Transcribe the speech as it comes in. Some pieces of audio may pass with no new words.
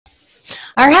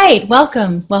All right,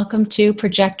 welcome. Welcome to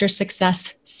Projector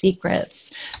Success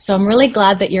Secrets. So I'm really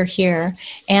glad that you're here.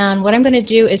 And what I'm going to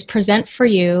do is present for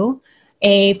you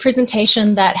a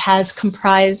presentation that has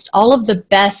comprised all of the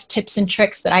best tips and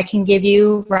tricks that I can give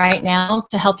you right now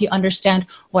to help you understand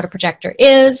what a projector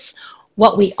is,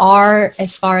 what we are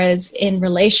as far as in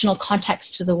relational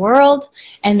context to the world,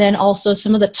 and then also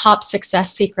some of the top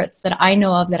success secrets that I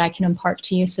know of that I can impart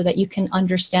to you so that you can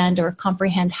understand or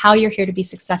comprehend how you're here to be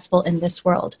successful in this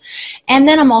world. And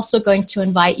then I'm also going to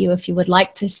invite you, if you would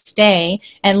like to stay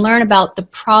and learn about the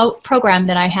program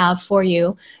that I have for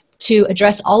you to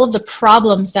address all of the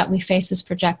problems that we face as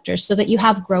projectors so that you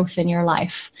have growth in your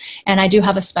life. And I do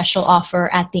have a special offer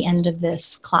at the end of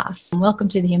this class. Welcome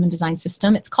to the Human Design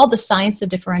System. It's called the Science of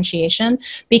Differentiation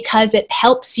because it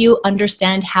helps you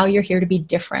understand how you're here to be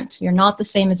different. You're not the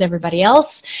same as everybody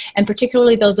else, and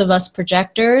particularly those of us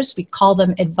projectors, we call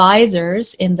them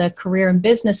advisors in the career and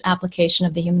business application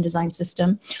of the Human Design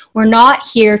System. We're not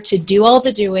here to do all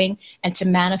the doing and to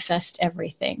manifest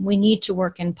everything. We need to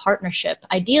work in partnership,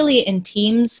 ideally in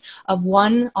teams of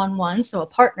one-on-one, so a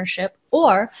partnership,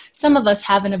 or some of us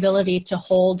have an ability to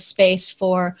hold space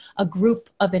for a group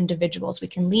of individuals. We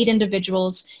can lead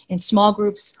individuals in small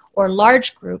groups or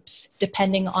large groups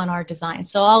depending on our design.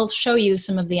 So I'll show you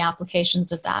some of the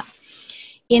applications of that.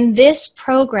 In this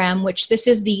program, which this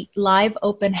is the live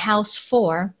open house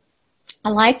for, I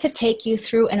like to take you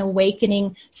through an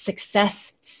awakening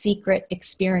success secret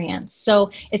experience.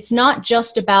 So it's not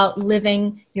just about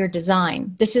living your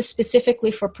design. This is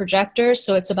specifically for projectors,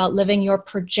 so it's about living your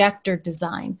projector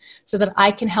design so that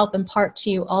I can help impart to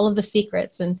you all of the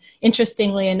secrets. And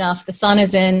interestingly enough, the sun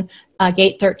is in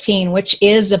gate 13, which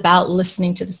is about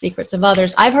listening to the secrets of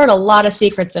others. I've heard a lot of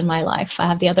secrets in my life. I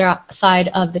have the other side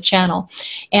of the channel,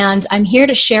 and I'm here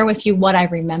to share with you what I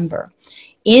remember.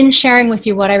 In sharing with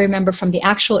you what I remember from the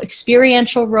actual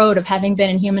experiential road of having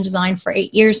been in human design for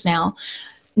 8 years now,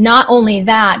 not only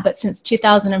that, but since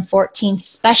 2014,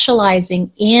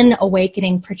 specializing in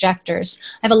awakening projectors.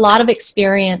 I have a lot of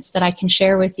experience that I can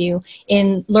share with you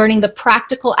in learning the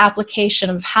practical application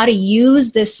of how to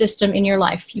use this system in your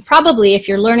life. You probably, if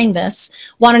you're learning this,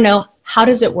 want to know, how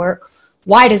does it work?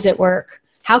 Why does it work?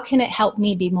 How can it help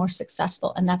me be more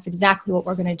successful? And that's exactly what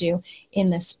we're going to do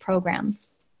in this program.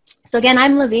 So again,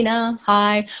 I'm Laveena.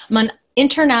 Hi. I'm an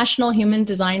international human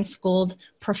design schooled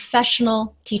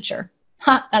professional teacher.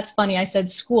 Ha, that's funny. I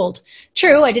said schooled.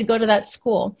 True, I did go to that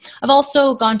school. I've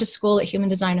also gone to school at Human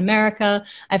Design America.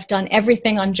 I've done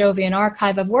everything on Jovian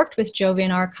Archive. I've worked with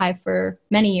Jovian Archive for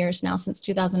many years now, since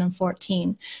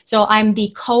 2014. So I'm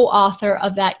the co-author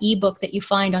of that ebook that you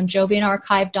find on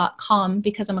jovianarchive.com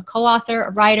because I'm a co-author, a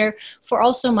writer for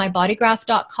also my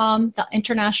bodygraph.com, the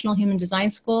International Human Design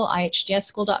School,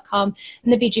 ihdschool.com,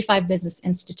 and the BG5 Business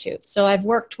Institute. So I've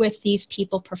worked with these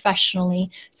people professionally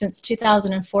since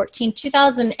 2014,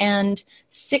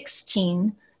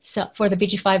 2016 for the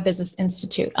BG5 Business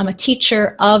Institute. I'm a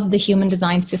teacher of the Human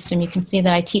Design System. You can see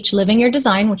that I teach Living Your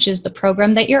Design, which is the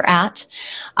program that you're at.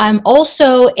 I'm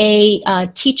also a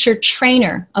teacher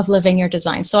trainer of Living Your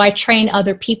Design. So I train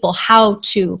other people how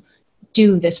to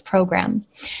do this program.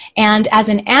 And as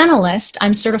an analyst,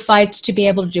 I'm certified to be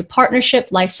able to do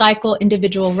partnership, life cycle,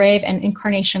 individual rave, and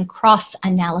incarnation cross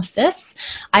analysis.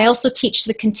 I also teach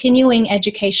the continuing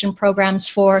education programs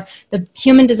for the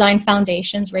Human Design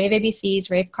Foundations, Rave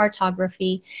ABCs, Rave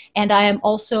Cartography, and I am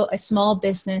also a small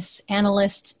business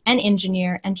analyst and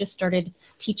engineer, and just started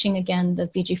teaching again the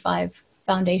BG5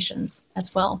 Foundations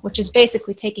as well, which is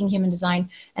basically taking human design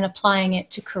and applying it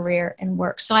to career and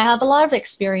work. So I have a lot of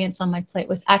experience on my plate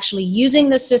with actually using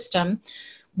the system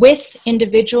with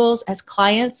individuals as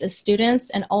clients, as students,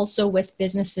 and also with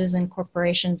businesses and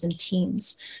corporations and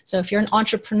teams. So if you're an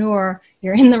entrepreneur,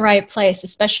 you're in the right place,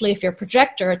 especially if you're a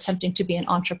projector attempting to be an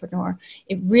entrepreneur.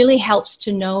 It really helps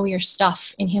to know your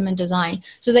stuff in human design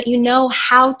so that you know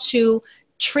how to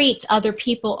treat other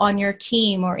people on your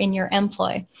team or in your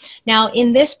employ. Now,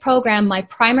 in this program, my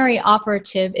primary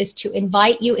operative is to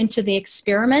invite you into the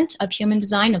experiment of human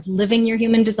design, of living your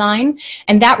human design,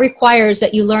 and that requires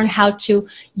that you learn how to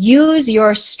use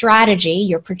your strategy,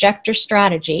 your projector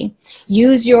strategy,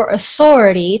 use your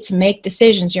authority to make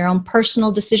decisions, your own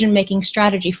personal decision-making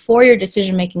strategy for your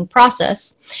decision-making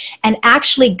process, and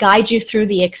actually guide you through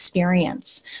the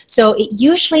experience. So it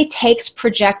usually takes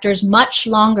projectors much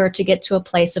longer to get to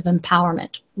a place of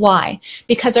empowerment. Why?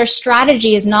 Because our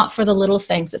strategy is not for the little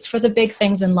things, it's for the big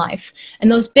things in life.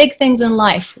 And those big things in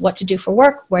life, what to do for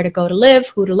work, where to go to live,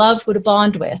 who to love, who to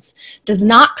bond with, does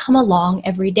not come along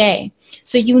every day.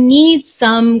 So you need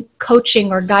some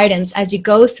coaching or guidance as you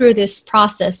go through this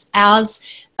process as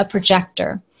a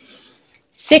projector.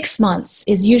 6 months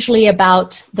is usually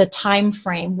about the time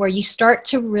frame where you start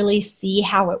to really see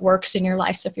how it works in your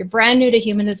life. So if you're brand new to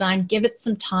human design, give it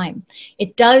some time.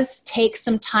 It does take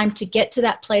some time to get to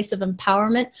that place of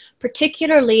empowerment,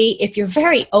 particularly if you're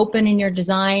very open in your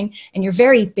design and you're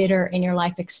very bitter in your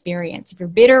life experience. If you're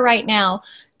bitter right now,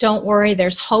 don't worry,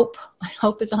 there's hope.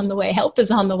 Hope is on the way. Help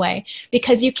is on the way,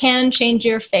 because you can change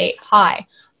your fate. Hi.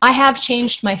 I have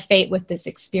changed my fate with this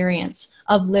experience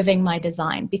of living my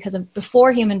design, because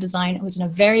before human design, it was in a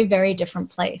very, very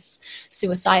different place.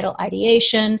 Suicidal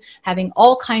ideation, having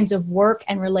all kinds of work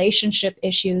and relationship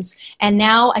issues. And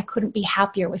now I couldn't be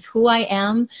happier with who I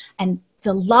am and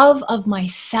the love of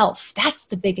myself. That's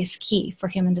the biggest key for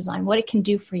human design. What it can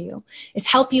do for you is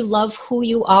help you love who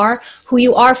you are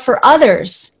for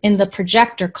others in the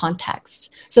projector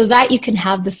context, so that you can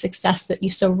have the success that you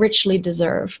so richly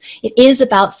deserve. It is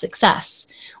about success.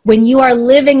 When you are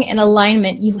living in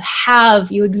alignment, you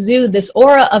exude this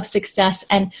aura of success.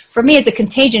 And for me, it's a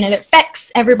contagion, and it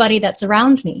affects everybody that's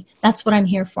around me. That's what I'm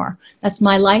here for. That's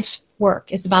my life's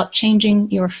work, is about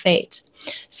changing your fate.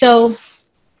 So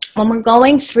when we're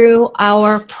going through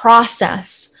our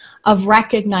process of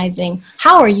recognizing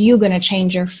how are you going to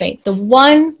change your fate, the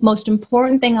one most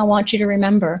important thing I want you to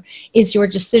remember is your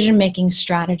decision-making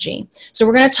strategy. So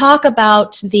we're going to talk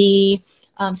about the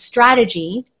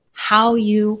strategy, how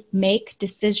you make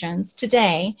decisions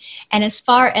today. And as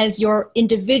far as your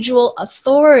individual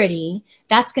authority,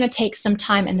 that's going to take some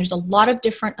time. And there's a lot of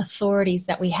different authorities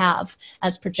that we have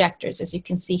as projectors, as you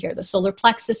can see here. The solar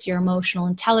plexus, your emotional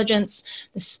intelligence,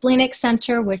 the splenic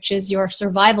center, which is your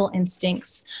survival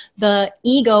instincts, the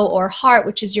ego or heart,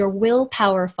 which is your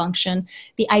willpower function,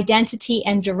 the identity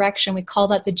and direction, we call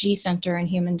that the G center in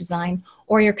human design,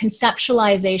 or your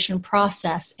conceptualization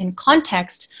process in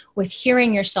context with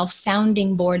hearing yourself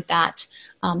sounding board that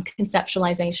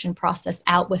conceptualization process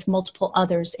out with multiple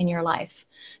others in your life.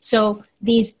 So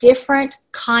these different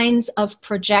kinds of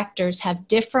projectors have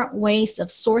different ways of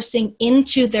sourcing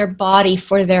into their body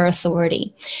for their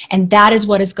authority. And that is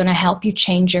what is going to help you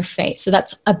change your fate. So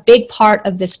that's a big part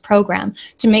of this program,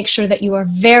 to make sure that you are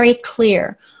very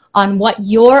clear on what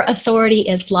your authority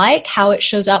is like, how it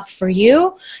shows up for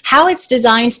you, how it's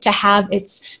designed to have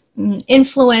its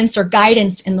influence or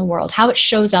guidance in the world, how it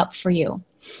shows up for you.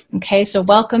 Okay, so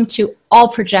welcome to all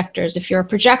projectors. If you're a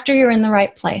projector, you're in the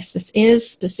right place. This is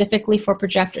specifically for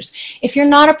projectors. If you're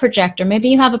not a projector, maybe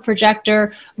you have a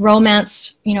projector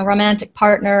romantic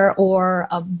partner, or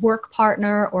a work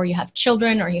partner, or you have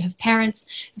children, or you have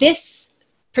parents. This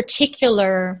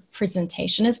particular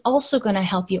presentation is also going to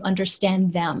help you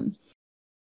understand them